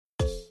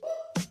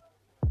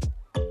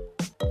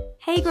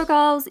Hey Grow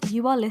Girls,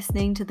 you are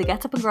listening to the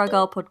Get Up and Grow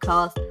Girl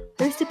podcast,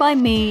 hosted by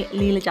me,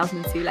 Leela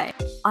Jasmine Sule.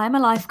 I'm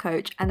a life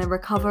coach and a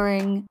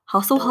recovering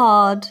hustle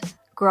hard,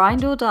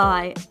 grind or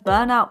die,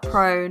 burnout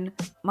prone,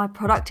 my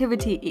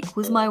productivity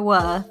equals my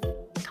worth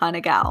kind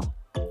of gal.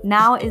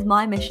 Now is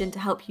my mission to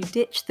help you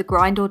ditch the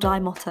grind or die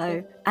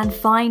motto and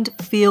find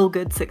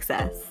feel-good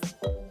success.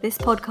 This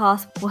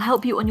podcast will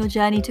help you on your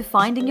journey to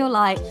finding your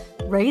light,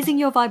 raising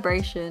your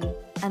vibration,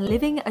 and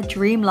living a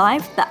dream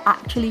life that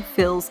actually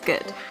feels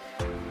good.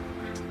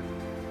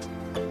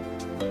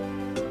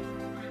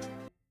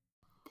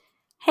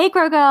 Hey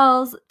Grow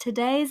Girls!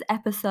 Today's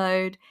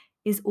episode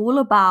is all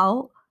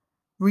about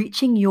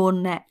reaching your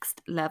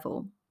next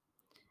level.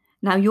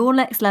 Now, your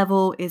next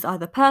level is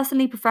either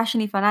personally,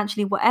 professionally,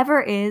 financially,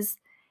 whatever it is.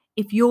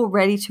 If you're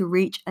ready to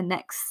reach a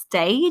next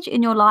stage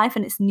in your life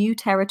and it's new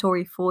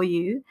territory for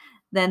you,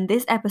 then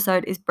this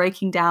episode is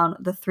breaking down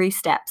the 3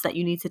 steps that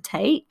you need to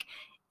take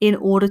in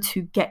order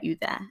to get you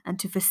there and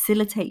to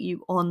facilitate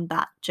you on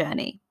that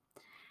journey.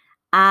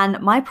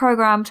 And my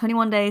program,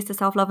 21 Days to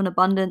Self-Love and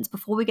Abundance,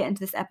 before we get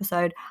into this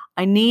episode,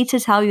 I need to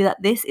tell you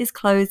that this is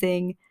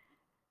closing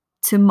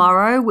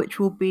tomorrow, which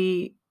will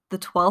be the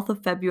 12th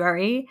of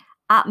February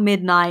at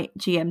midnight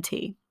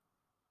GMT.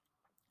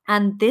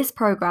 And this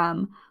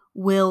program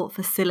will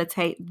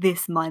facilitate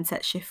this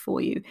mindset shift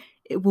for you.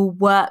 It will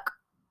work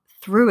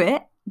through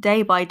it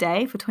day by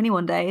day for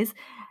 21 days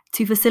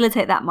to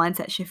facilitate that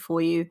mindset shift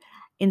for you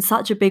in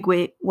such a big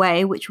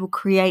way, which will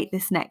create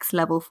this next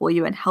level for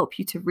you and help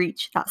you to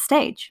reach that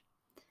stage.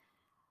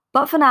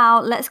 But for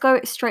now, let's go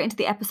straight into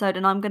the episode,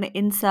 and I'm going to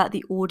insert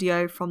the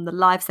audio from the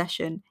live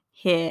session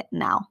here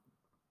now.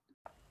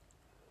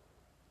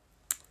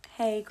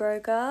 Hey Grow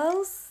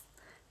Girls!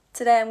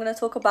 Today I'm going to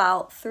talk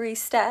about 3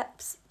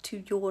 steps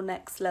to your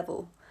next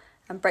level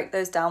and break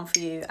those down for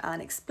you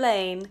and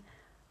explain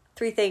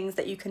 3 things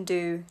that you can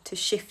do to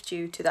shift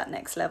you to that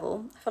next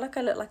level. I feel like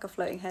I look like a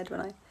floating head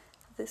when I have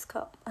this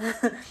cup.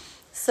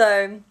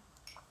 So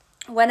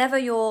whenever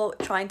you're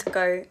trying to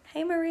go,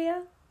 hey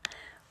Maria,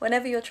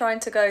 whenever you're trying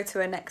to go to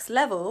a next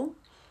level,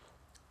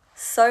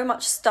 so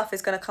much stuff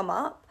is going to come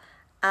up.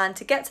 And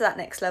to get to that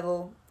next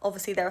level,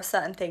 obviously there are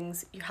certain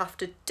things you have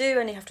to do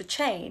and you have to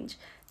change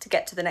to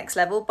get to the next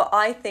level. But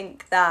I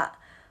think that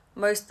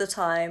most of the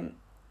time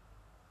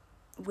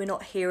we're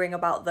not hearing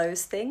about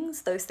those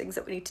things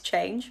that we need to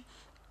change.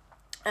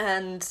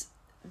 And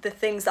the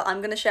things that I'm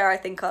going to share, I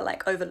think, are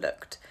like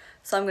overlooked.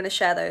 So I'm going to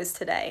share those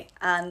today.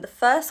 And the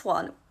first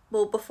one,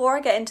 well, before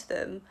I get into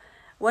them,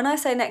 when I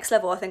say next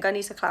level, I think I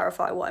need to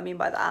clarify what I mean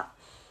by that.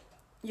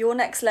 Your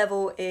next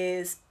level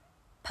is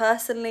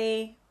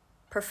personally,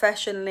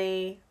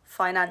 professionally,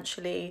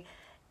 financially,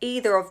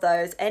 either of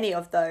those, any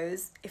of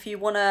those. If you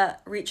want to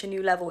reach a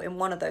new level in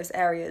one of those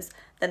areas,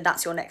 then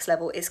that's your next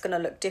level. It's going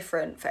to look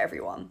different for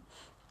everyone.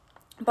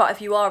 But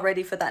if you are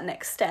ready for that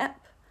next step,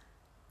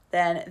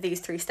 then these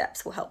 3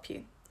 steps will help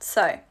you.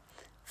 So,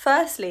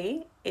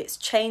 firstly, it's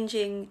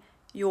changing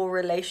your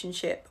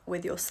relationship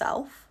with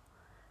yourself.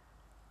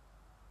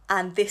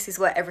 And this is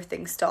where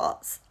everything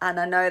starts. And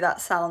I know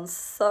that sounds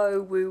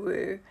so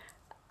woo-woo,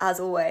 as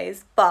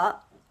always,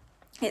 but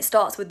it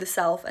starts with the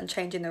self and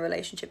changing the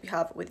relationship you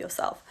have with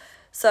yourself.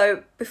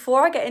 So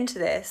before I get into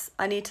this,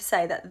 I need to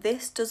say that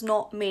this does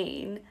not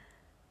mean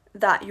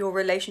that your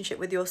relationship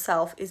with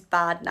yourself is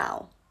bad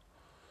now.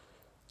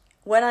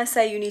 When I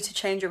say you need to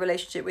change your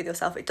relationship with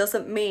yourself, it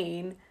doesn't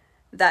mean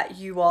that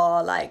you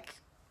are like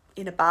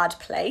in a bad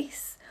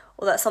place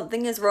or that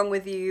something is wrong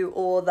with you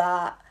or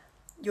that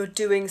you're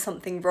doing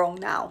something wrong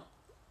now.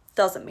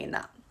 Doesn't mean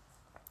that.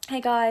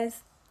 Hey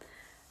guys.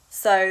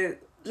 So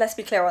let's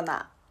be clear on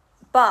that.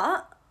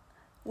 But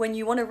when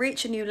you want to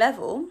reach a new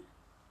level,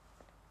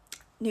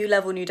 new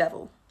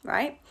devil,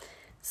 right?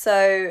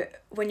 So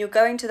when you're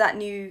going to that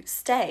new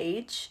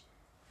stage,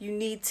 you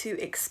need to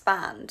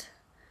expand.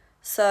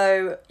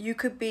 So you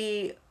could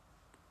be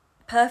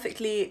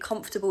perfectly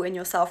comfortable in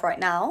yourself right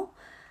now,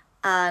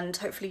 and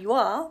hopefully you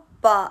are,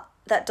 but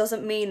that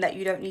doesn't mean that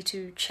you don't need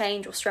to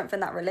change or strengthen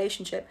that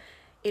relationship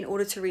in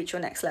order to reach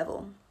your next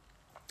level.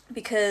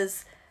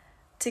 Because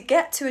to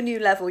get to a new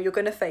level, you're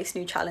going to face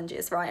new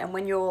challenges, right? And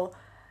when you're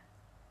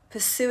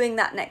pursuing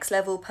that next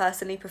level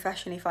personally,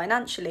 professionally,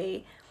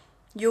 financially,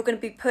 you're going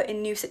to be put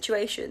in new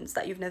situations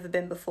that you've never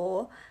been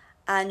before,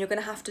 and you're going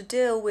to have to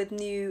deal with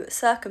new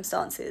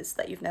circumstances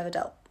that you've never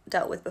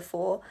dealt with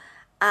before,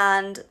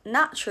 and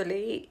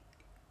naturally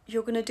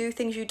you're going to do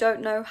things you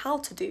don't know how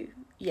to do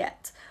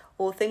yet,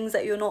 or things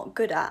that you're not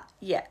good at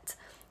yet.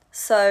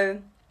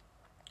 So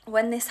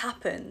when this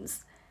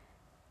happens,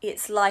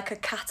 it's like a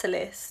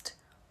catalyst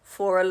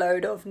for a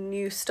load of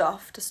new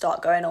stuff to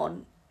start going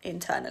on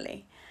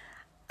internally,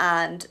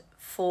 and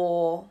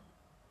for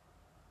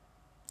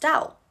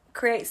doubt.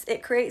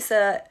 It creates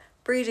a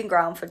breeding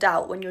ground for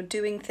doubt when you're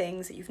doing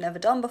things that you've never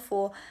done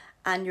before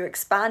and you're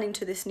expanding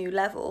to this new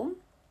level.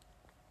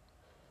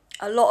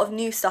 A lot of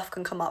new stuff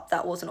can come up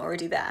that wasn't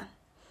already there.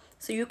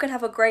 So you can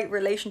have a great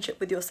relationship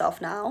with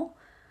yourself now,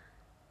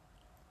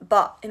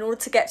 but in order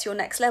to get to your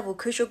next level,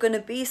 because you're going to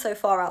be so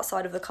far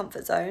outside of the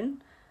comfort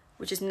zone,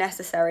 which is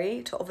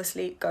necessary to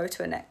obviously go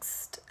to a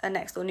next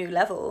or new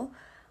level,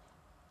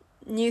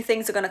 new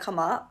things are going to come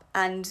up,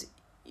 and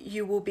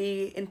you will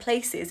be in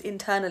places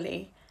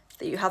internally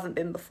that you haven't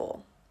been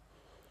before.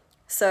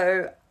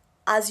 So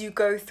as you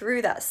go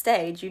through that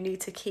stage, you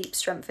need to keep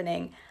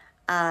strengthening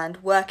and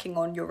working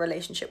on your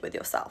relationship with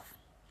yourself.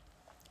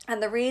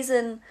 And the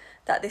reason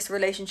that this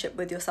relationship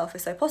with yourself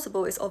is so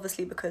possible is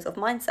obviously because of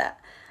mindset,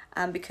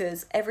 and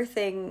because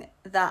everything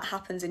that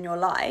happens in your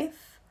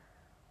life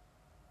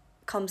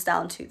comes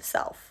down to the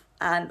self,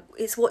 and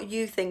it's what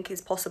you think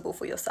is possible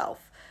for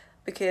yourself.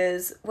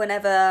 Because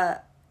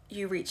whenever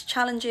you reach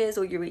challenges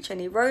or you reach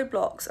any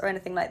roadblocks or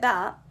anything like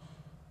that,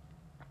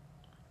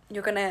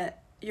 you're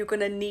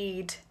gonna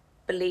need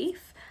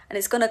belief, and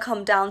it's gonna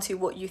come down to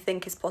what you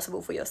think is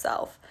possible for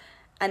yourself.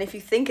 And if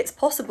you think it's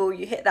possible,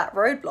 you hit that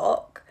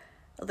roadblock,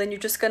 then you're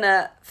just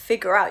gonna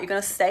figure out, you're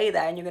gonna stay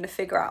there and you're gonna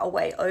figure out a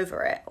way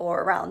over it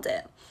or around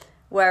it.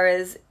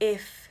 Whereas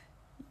if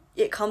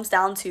it comes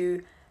down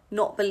to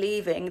not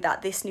believing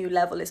that this new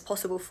level is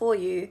possible for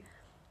you,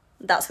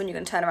 that's when you're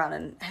gonna turn around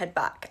and head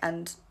back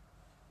and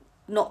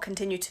not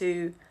continue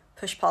to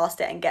push past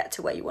it and get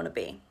to where you wanna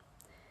be.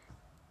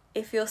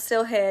 If you're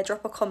still here,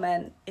 drop a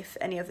comment if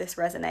any of this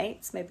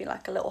resonates, maybe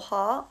like a little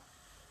heart.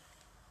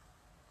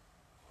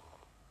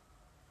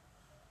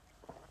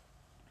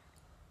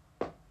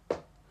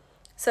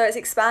 So it's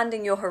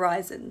expanding your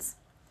horizons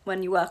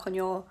when you work on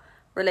your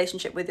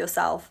relationship with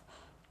yourself.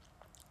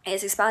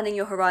 It's expanding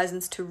your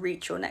horizons to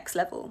reach your next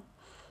level,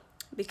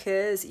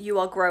 because you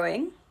are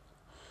growing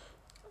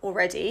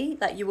already.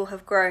 Like, you will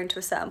have grown to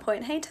a certain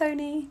point. Hey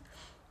Tony,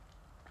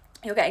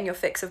 you're getting your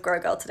fix of Grow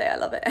Girl today, I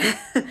love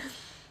it.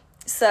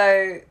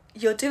 So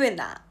you're doing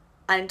that,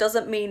 and it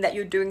doesn't mean that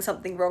you're doing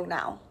something wrong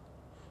now.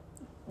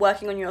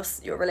 Working on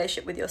your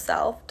relationship with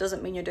yourself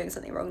doesn't mean you're doing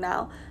something wrong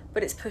now,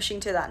 but it's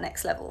pushing to that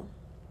next level.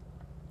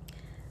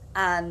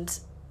 And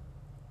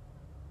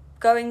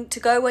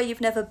go where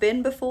you've never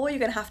been before, you're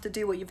going to have to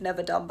do what you've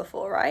never done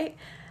before, right?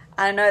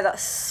 And I know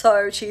that's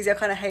so cheesy, I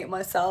kind of hate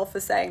myself for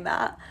saying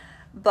that,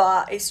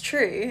 but it's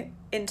true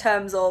in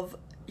terms of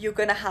you're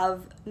going to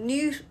have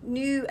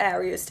new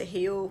areas to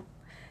heal,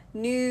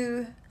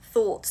 new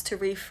thoughts to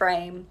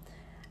reframe,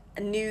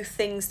 and new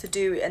things to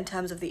do in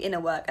terms of the inner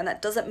work. And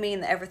that doesn't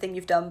mean that everything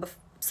you've done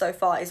so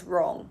far is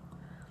wrong.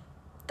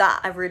 That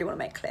I really want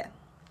to make clear.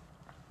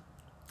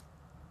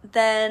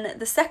 Then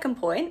the second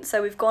point,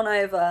 so we've gone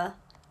over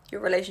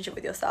your relationship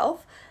with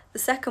yourself. The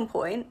second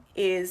point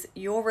is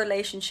your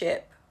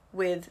relationship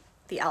with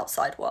the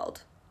outside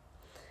world.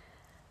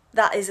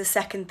 That is a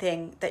second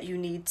thing that you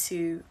need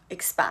to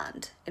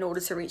expand in order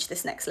to reach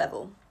this next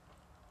level.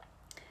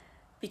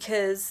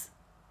 Because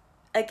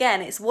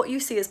again, it's what you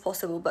see as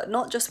possible, but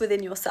not just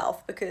within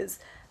yourself, because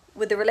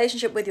with the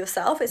relationship with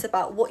yourself, it's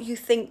about what you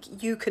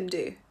think you can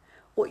do,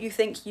 what you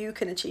think you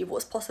can achieve,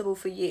 what's possible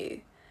for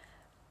you.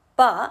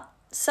 But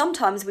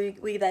sometimes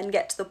we then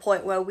get to the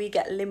point where we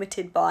get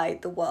limited by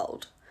the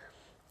world,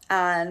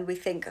 and we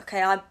think,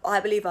 okay, I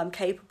believe I'm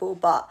capable,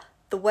 but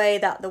the way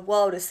that the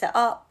world is set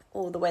up,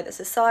 or the way that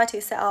society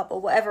is set up, or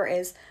whatever it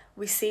is,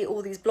 we see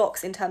all these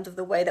blocks in terms of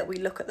the way that we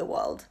look at the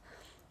world.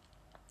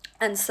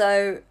 And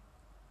so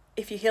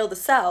if you heal the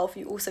self,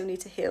 you also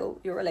need to heal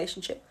your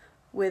relationship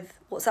with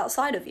what's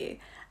outside of you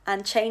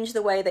and change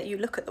the way that you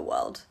look at the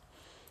world.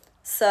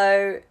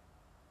 So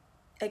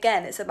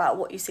again, it's about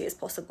what you see as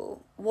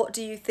possible. What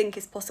do you think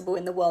is possible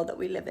in the world that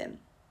we live in?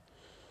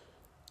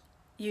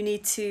 You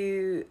need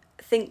to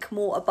think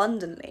more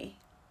abundantly.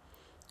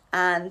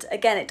 And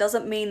again, it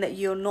doesn't mean that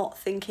you're not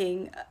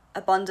thinking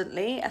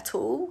abundantly at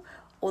all,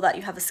 or that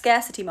you have a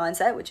scarcity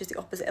mindset, which is the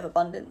opposite of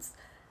abundance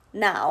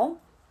now,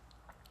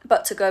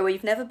 but to go where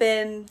you've never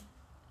been,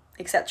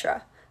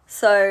 etc.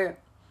 So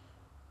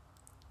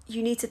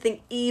you need to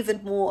think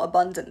even more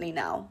abundantly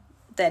now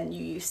than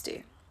you used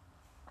to.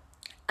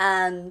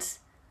 And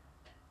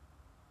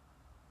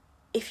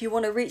if you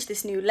want to reach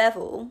this new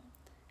level,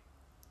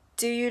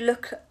 do you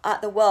look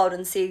at the world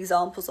and see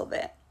examples of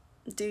it?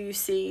 Do you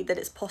see that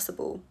it's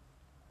possible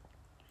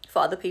for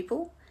other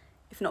people,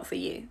 if not for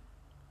you?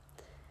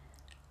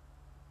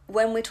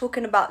 When we're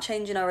talking about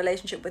changing our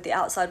relationship with the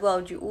outside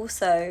world, you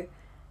also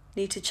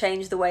need to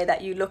change the way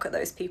that you look at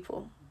those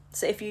people.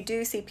 So if you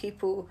do see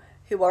people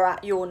who are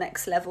at your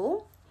next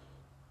level,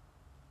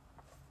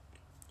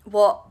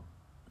 what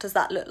does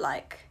that look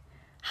like?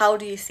 How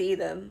do you see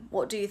them?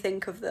 What do you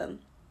think of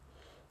them?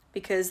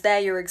 Because they're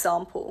your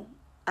example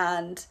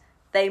and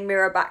they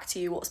mirror back to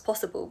you what's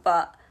possible.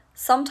 But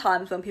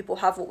sometimes when people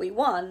have what we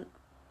want,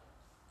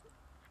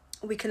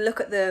 we can look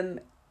at them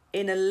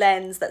in a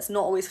lens that's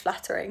not always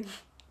flattering.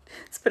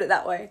 Let's put it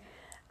that way.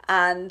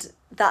 And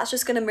that's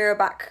just going to mirror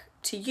back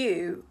to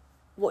you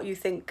what you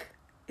think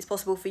is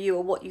possible for you,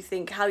 or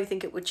how you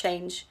think it would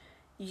change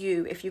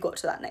you if you got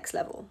to that next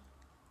level.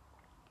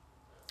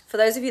 For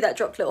those of you that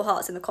dropped little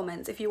hearts in the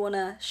comments, if you want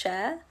to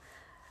share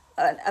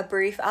a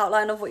brief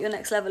outline of what your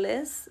next level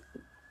is,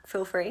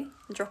 feel free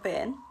and drop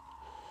it in.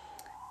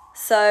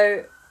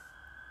 So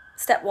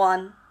step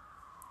 1,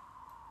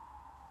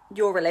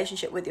 your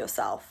relationship with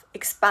yourself,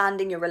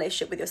 expanding your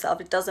relationship with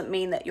yourself. It doesn't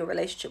mean that your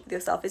relationship with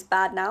yourself is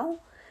bad now,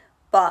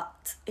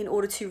 but in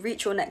order to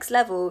reach your next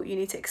level, you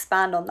need to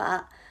expand on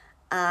that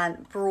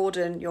and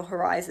broaden your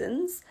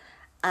horizons.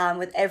 And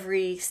with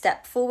every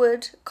step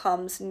forward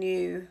comes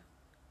new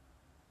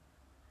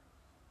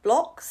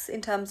blocks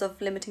in terms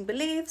of limiting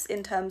beliefs,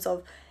 in terms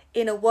of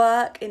inner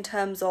work, in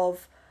terms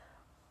of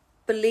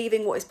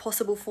believing what is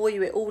possible for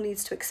you. It all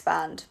needs to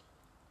expand.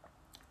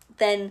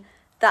 Then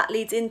that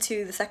leads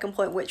into the second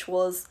point, which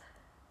was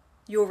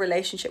your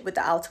relationship with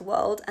the outer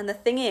world. And the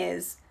thing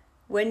is,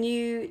 when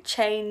you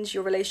change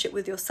your relationship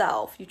with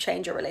yourself, you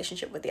change your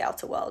relationship with the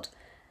outer world.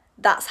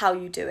 That's how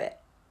you do it.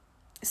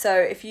 So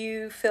if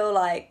you feel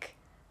like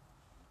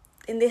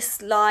in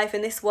this life,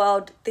 in this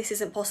world, this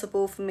isn't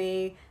possible for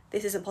me,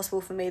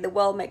 the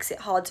world makes it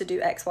hard to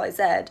do X, Y,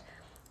 Z,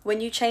 when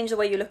you change the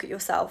way you look at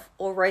yourself,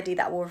 already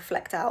that will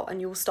reflect out,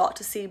 and you'll start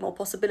to see more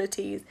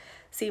possibilities,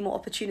 see more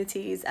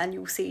opportunities, and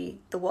you'll see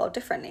the world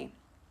differently.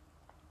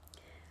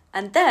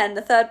 And then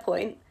the third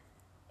point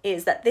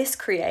is that this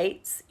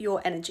creates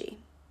your energy.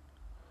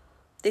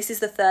 This is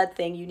the third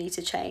thing you need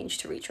to change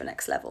to reach your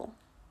next level.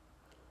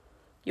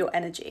 Your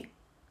energy.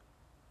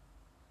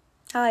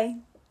 Hi.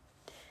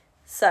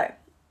 So,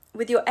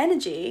 with your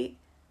energy,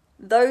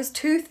 those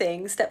two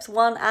things, steps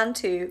 1 and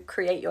 2,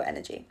 create your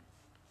energy.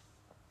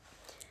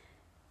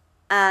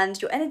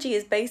 And your energy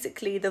is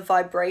basically the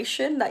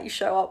vibration that you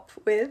show up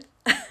with.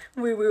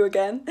 Woo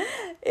again.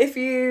 If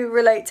you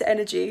relate to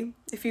energy,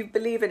 if you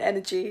believe in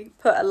energy,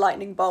 put a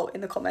lightning bolt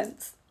in the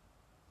comments.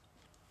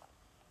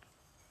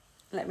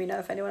 Let me know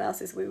if anyone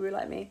else is woo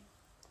like me.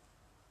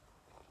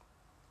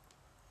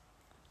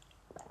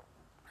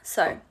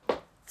 So,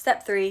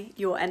 step 3,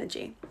 your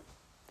energy.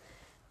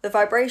 The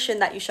vibration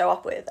that you show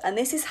up with. And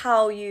this is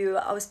how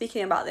I was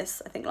speaking about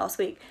this, I think last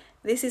week.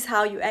 This is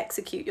how you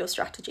execute your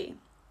strategy,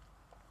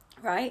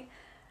 right?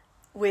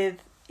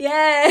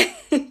 Yay!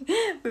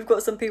 We've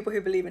got some people who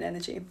believe in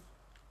energy.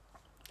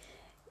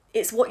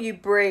 It's what you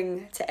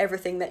bring to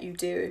everything that you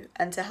do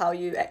and to how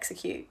you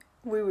execute.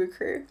 Woo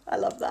crew. I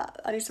love that.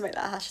 I need to make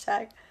that a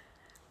hashtag.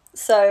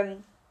 So,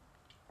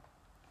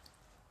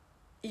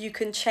 you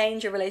can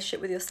change your relationship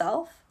with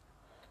yourself,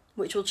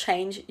 which will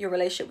change your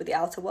relationship with the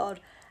outer world.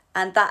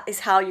 And that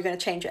is how you're going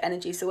to change your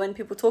energy. So when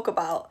people talk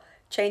about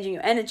changing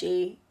your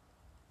energy,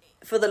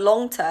 for the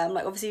long term,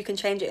 like obviously you can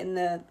change it in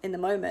the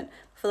moment.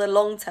 For the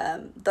long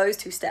term, those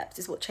 2 steps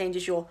is what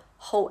changes your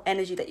whole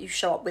energy that you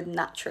show up with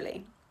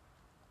naturally.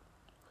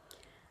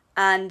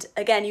 And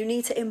again, you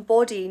need to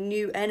embody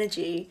new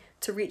energy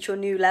to reach your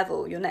new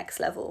level, your next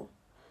level.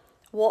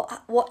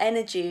 What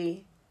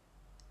energy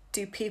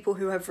do people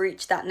who have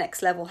reached that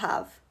next level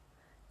have?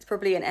 It's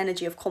probably an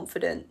energy of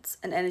confidence,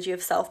 an energy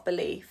of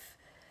self-belief.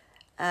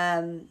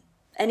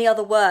 Any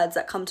other words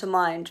that come to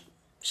mind,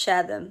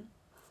 share them.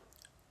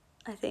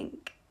 I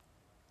think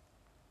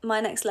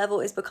my next level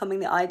is becoming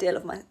the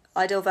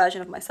ideal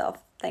version of myself.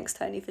 Thanks,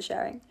 Tony, for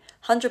sharing.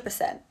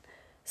 100%.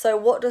 So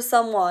what does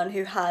someone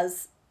who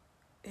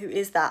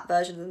is that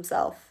version of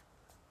themselves,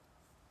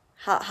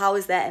 how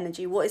is their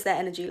energy? What is their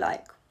energy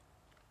like?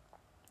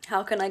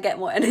 How can I get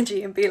more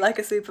energy and be like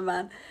a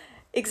Superman?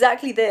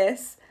 Exactly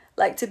this.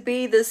 Like, to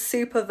be the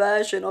super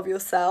version of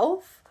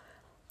yourself,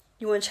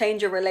 you want to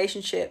change your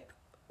relationship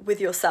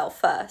with yourself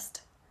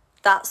first.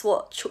 That's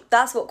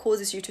what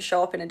causes you to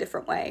show up in a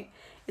different way.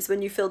 Is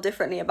when you feel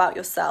differently about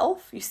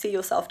yourself, you see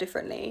yourself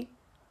differently,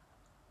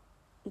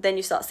 then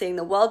you start seeing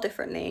the world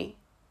differently,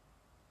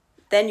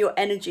 then your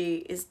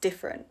energy is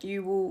different.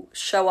 You will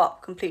show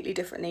up completely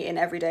differently in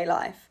everyday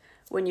life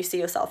when you see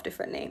yourself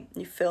differently.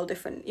 You feel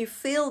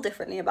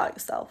differently about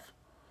yourself.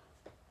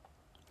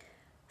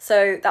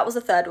 So that was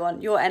the third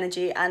one, your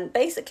energy. And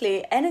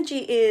basically, energy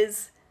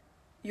is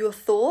your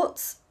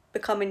thoughts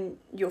becoming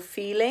your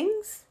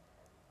feelings,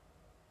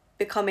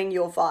 becoming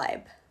your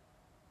vibe.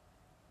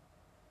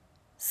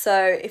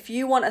 So if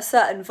you want a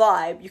certain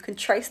vibe, you can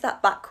trace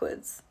that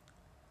backwards.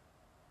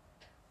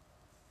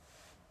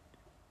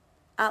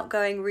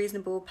 Outgoing,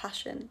 reasonable,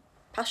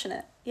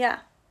 passionate, yeah.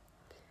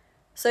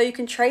 So you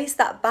can trace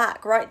that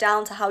back right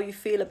down to how you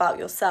feel about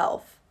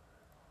yourself.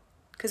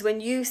 Because when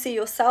you see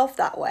yourself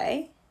that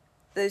way,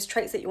 those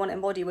traits that you want to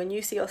embody, when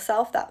you see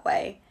yourself that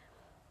way,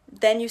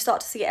 then you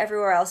start to see it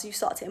everywhere else. You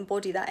start to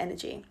embody that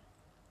energy.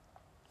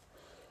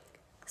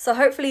 So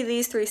hopefully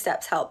these 3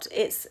 steps helped.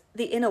 It's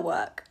the inner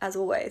work, as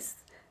always,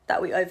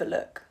 that we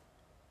overlook.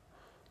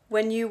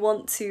 When you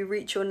want to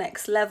reach your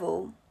next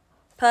level,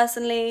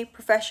 personally,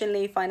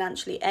 professionally,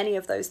 financially, any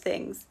of those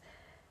things,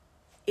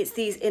 it's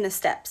these inner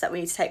steps that we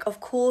need to take. Of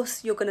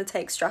course, you're going to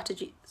take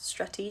strategic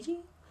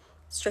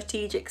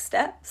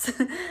steps,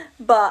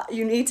 but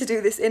you need to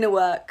do this inner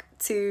work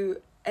to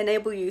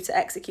enable you to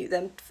execute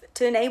them,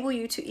 to enable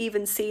you to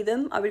even see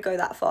them. I would go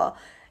that far.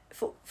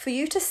 For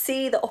you to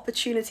see the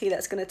opportunity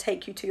that's going to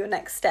take you to your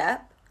next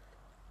step,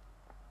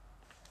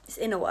 it's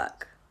inner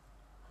work.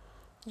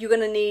 You're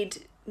going to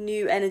need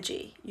new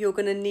energy. You're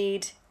going to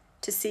need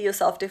to see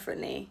yourself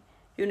differently.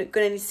 You're going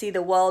to need to see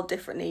the world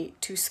differently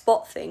to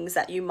spot things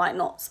that you might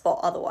not spot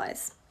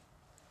otherwise.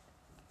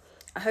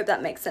 I hope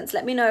that makes sense.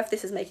 Let me know if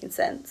this is making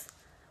sense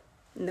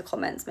in the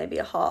comments, maybe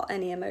a heart,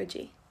 any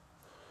emoji.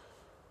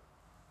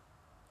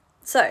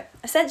 So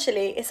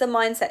essentially, it's a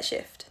mindset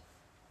shift.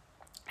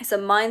 It's a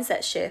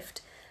mindset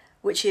shift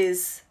which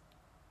is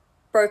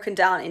broken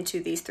down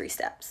into these 3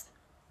 steps.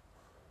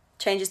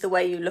 Changes the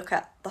way you look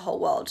at the whole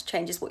world,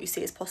 changes what you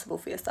see as possible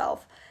for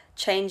yourself,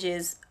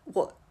 changes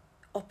what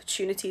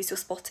opportunities you're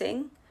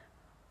spotting,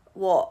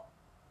 what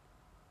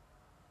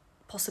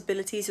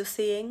possibilities you're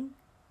seeing.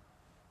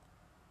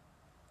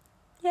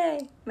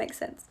 Yay, makes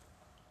sense.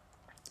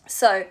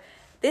 So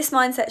this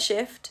mindset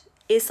shift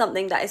is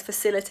something that is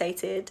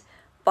facilitated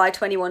by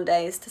 21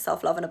 Days to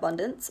Self-Love and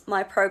Abundance,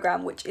 my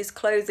program, which is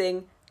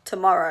closing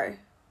tomorrow,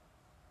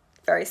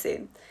 very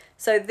soon.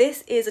 So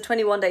this is a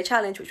 21-day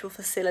challenge which will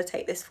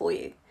facilitate this for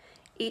you.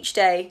 Each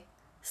day,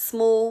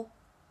 small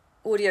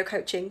audio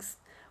coachings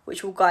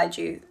which will guide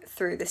you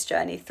through this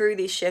journey, through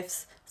these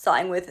shifts,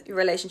 starting with your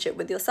relationship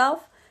with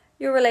yourself,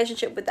 your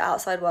relationship with the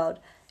outside world,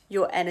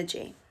 your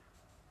energy.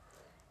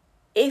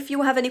 If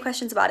you have any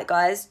questions about it,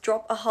 guys,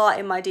 drop a heart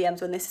in my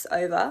DMs when this is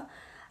over,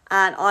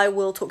 and I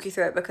will talk you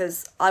through it,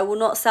 because I will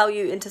not sell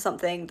you into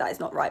something that is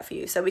not right for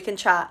you. So we can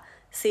chat,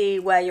 see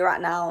where you're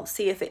at now,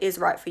 see if it is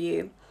right for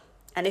you.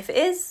 And if it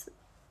is,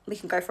 we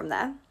can go from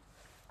there.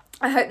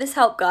 I hope this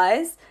helped,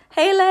 guys.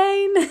 Hey,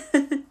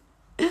 Elaine.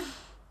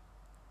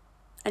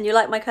 And you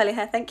like my curly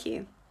hair. Thank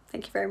you.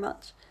 Thank you very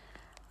much.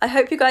 I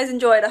hope you guys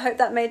enjoyed. I hope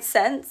that made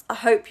sense. I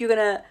hope you're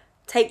going to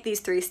take these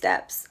 3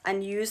 steps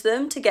and use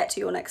them to get to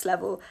your next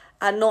level,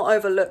 and not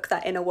overlook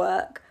that inner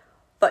work,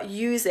 but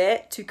use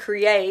it to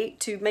create,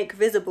 to make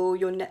visible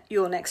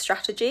your next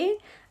strategy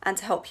and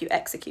to help you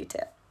execute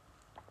it.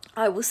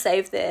 I will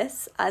save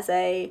this as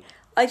a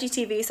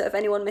IGTV, so if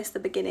anyone missed the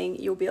beginning,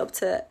 you'll be able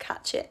to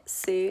catch it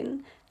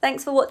soon.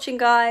 Thanks for watching,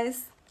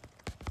 guys.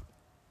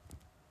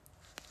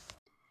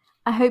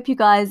 I hope you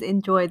guys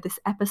enjoyed this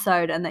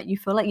episode and that you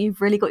feel like you've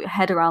really got your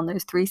head around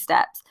those 3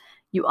 steps.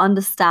 You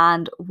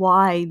understand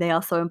why they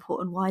are so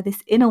important, why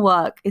this inner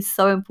work is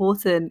so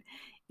important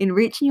in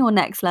reaching your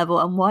next level,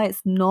 and why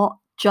it's not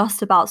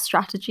just about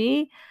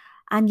strategy.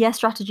 And yes,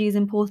 strategy is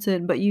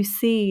important, but you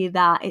see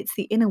that it's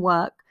the inner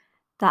work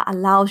that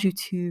allows you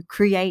to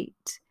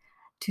create,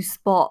 to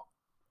spot,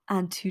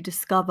 and to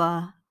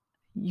discover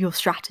your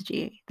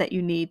strategy that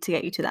you need to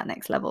get you to that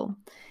next level.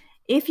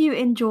 If you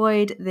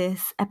enjoyed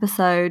this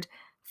episode,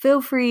 feel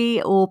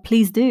free, or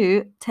please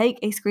do, take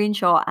a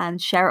screenshot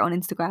and share it on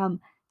Instagram,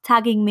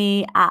 tagging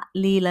me at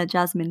Leela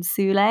Jasmine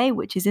Sule,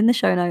 which is in the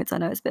show notes. I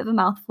know it's a bit of a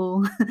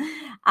mouthful.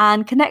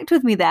 And connect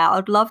with me there.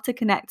 I'd love to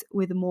connect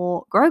with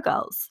more Grow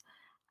Girls.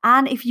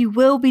 And if you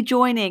will be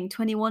joining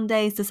 21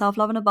 Days to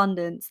Self-Love and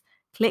Abundance,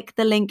 click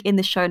the link in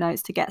the show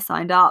notes to get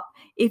signed up.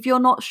 If you're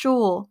not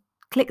sure,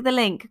 click the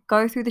link,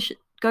 go through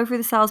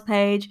the sales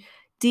page,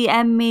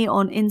 DM me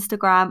on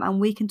Instagram, and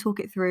we can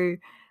talk it through.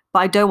 But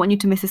I don't want you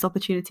to miss this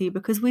opportunity,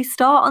 because we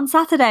start on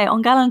Saturday,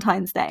 on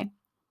Valentine's Day.